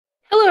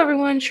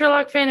everyone,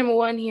 Sherlock fan number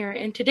one here,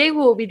 and today we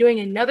will be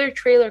doing another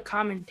trailer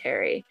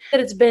commentary.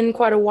 It's been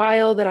quite a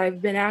while that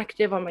I've been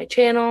active on my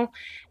channel.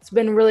 It's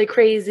been really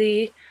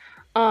crazy,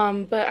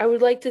 but I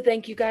would like to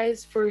thank you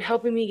guys for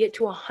helping me get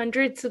to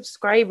 100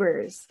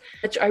 subscribers,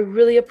 which I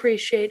really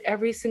appreciate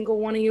every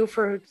single one of you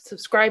for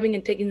subscribing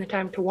and taking the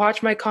time to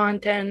watch my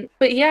content.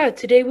 But yeah,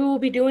 today we will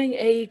be doing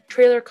a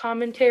trailer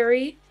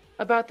commentary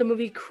about the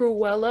movie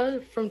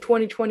Cruella from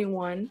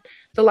 2021,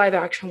 the live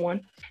action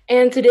one.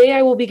 And today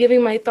I will be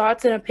giving my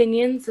thoughts and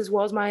opinions as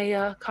well as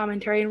my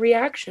commentary and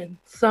reaction.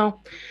 So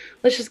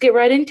let's just get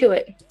right into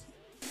it.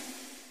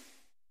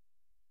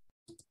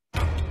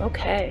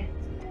 Okay.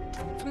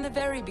 From the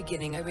very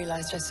beginning, I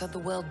realized I saw the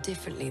world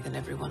differently than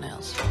everyone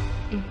else.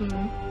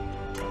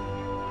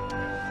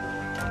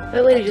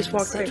 That lady just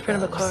walked right in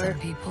front of a car. Some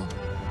people.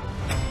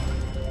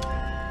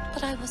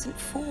 But I wasn't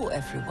for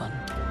everyone.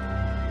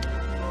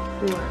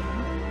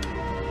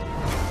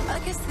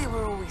 I guess they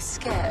were always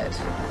scared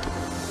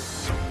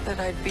that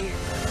I'd be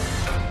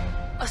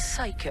a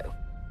psycho.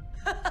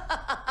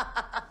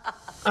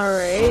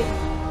 Alright.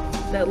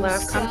 That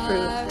laugh kind of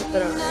proves it,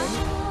 but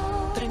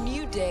alright. But a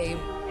new day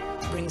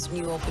brings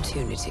new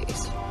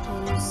opportunities.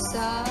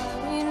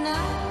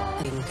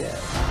 Bingo.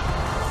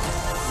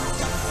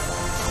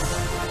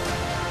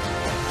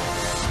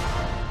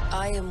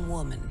 I am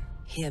woman.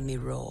 Hear me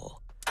roar.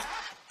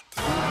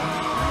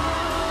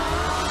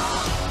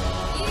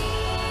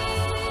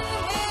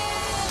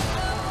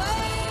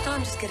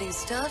 I'm just getting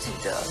started,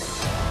 darling.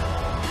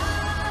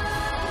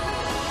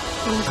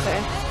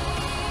 Okay.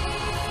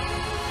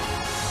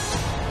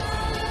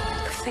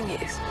 The thing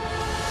is,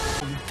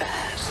 I'm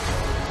bad.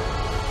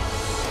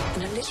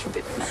 And a little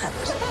bit mad.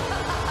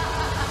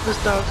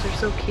 Those dogs are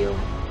so cute.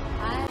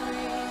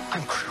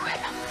 I'm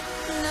Cruella.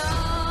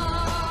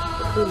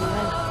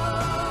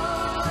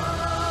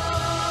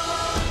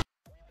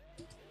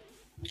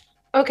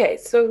 Okay,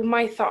 so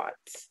my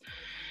thoughts.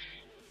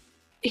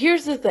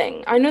 Here's the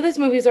thing. I know this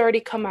movie's already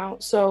come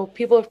out, so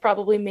people have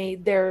probably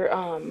made their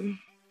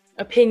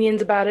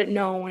opinions about it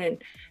known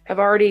and have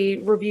already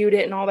reviewed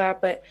it and all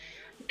that, but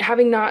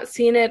having not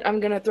seen it, I'm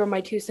going to throw my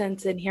 2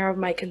 cents in here of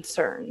my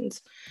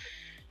concerns.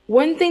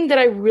 One thing that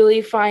I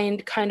really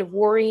find kind of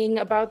worrying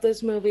about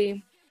this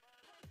movie,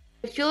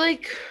 I feel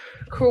like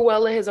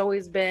Cruella has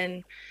always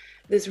been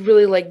this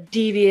really like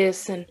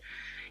devious and,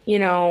 you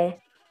know,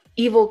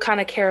 evil kind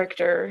of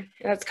character.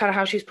 That's kind of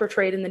how she's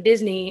portrayed in the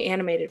Disney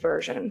animated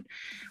version,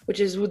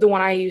 which is the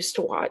one I used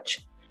to watch.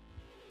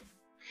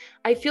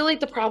 I feel like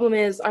the problem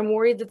is I'm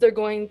worried that they're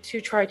going to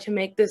try to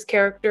make this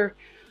character,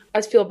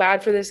 us feel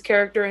bad for this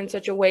character in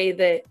such a way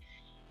that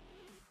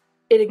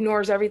it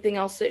ignores everything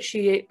else that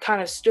she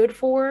kind of stood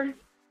for,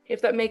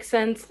 if that makes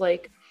sense.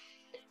 Like,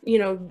 you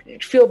know,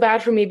 feel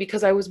bad for me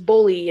because I was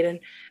bullied, and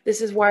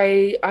this is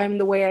why I'm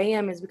the way I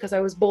am, is because I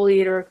was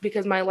bullied or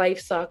because my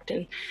life sucked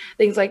and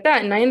things like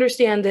that. And I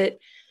understand that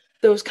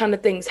those kind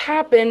of things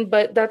happen,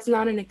 but that's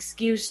not an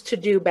excuse to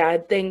do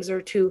bad things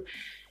or to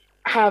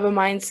have a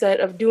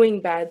mindset of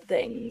doing bad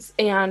things.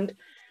 And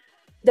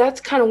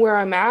that's kind of where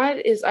I'm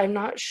at, is I'm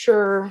not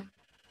sure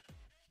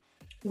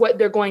what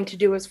they're going to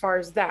do as far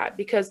as that,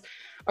 because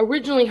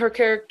originally her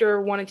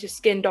character wanted to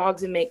skin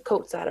dogs and make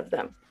coats out of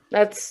them.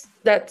 That's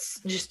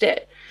just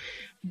it.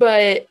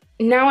 But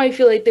now I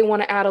feel like they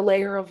want to add a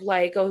layer of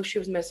like, oh, she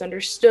was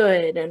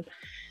misunderstood and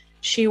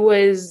she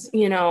was,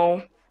 you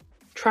know,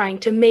 trying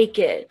to make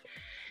it,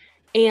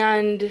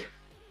 and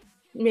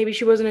maybe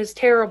she wasn't as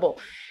terrible.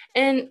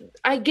 And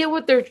I get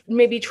what they're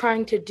maybe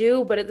trying to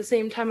do, but at the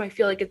same time I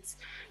feel like it's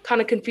kind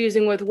of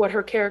confusing with what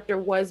her character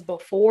was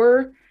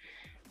before,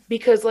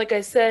 because like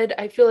I said,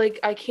 I feel like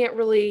I can't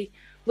really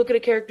look at a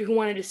character who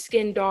wanted to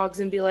skin dogs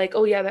and be like,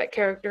 oh yeah, that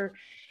character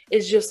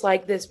is just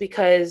like this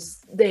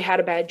because they had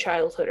a bad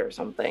childhood or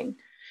something.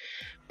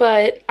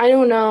 But I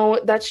don't know.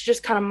 That's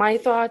just kind of my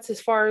thoughts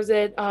as far as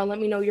it. Let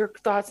me know your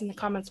thoughts in the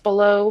comments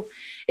below.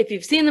 If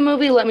you've seen the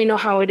movie, let me know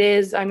how it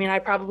is. I mean, I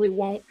probably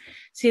won't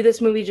see this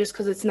movie just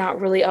because it's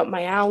not really up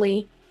my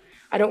alley.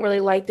 I don't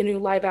really like the new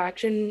live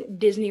action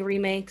Disney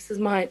remakes as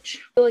much.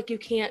 I feel like you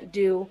can't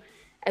do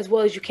as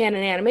well as you can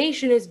in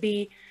animation is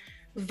be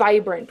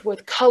vibrant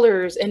with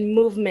colors and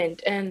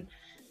movement, and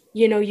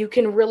you know, you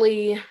can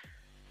really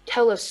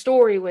tell a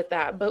story with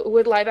that. But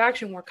with live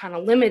action, we're kind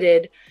of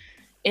limited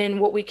in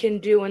what we can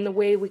do and the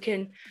way we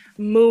can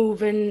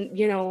move and,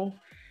 you know,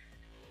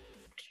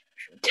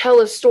 tell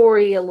a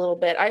story a little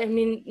bit. I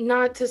mean,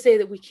 not to say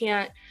that we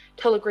can't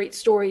tell a great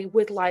story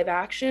with live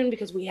action,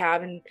 because we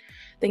have and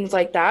things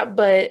like that,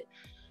 but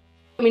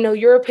let me know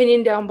your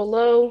opinion down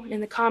below in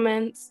the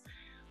comments.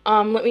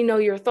 Let me know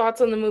your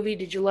thoughts on the movie.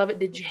 Did you love it?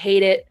 Did you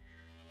hate it?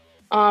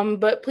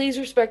 But please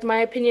respect my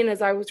opinion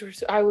as I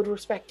would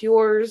respect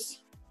yours.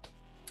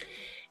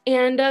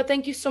 And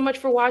thank you so much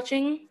for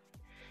watching.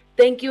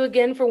 Thank you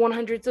again for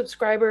 100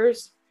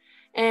 subscribers.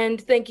 And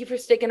thank you for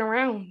sticking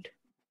around.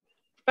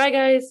 Bye,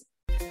 guys.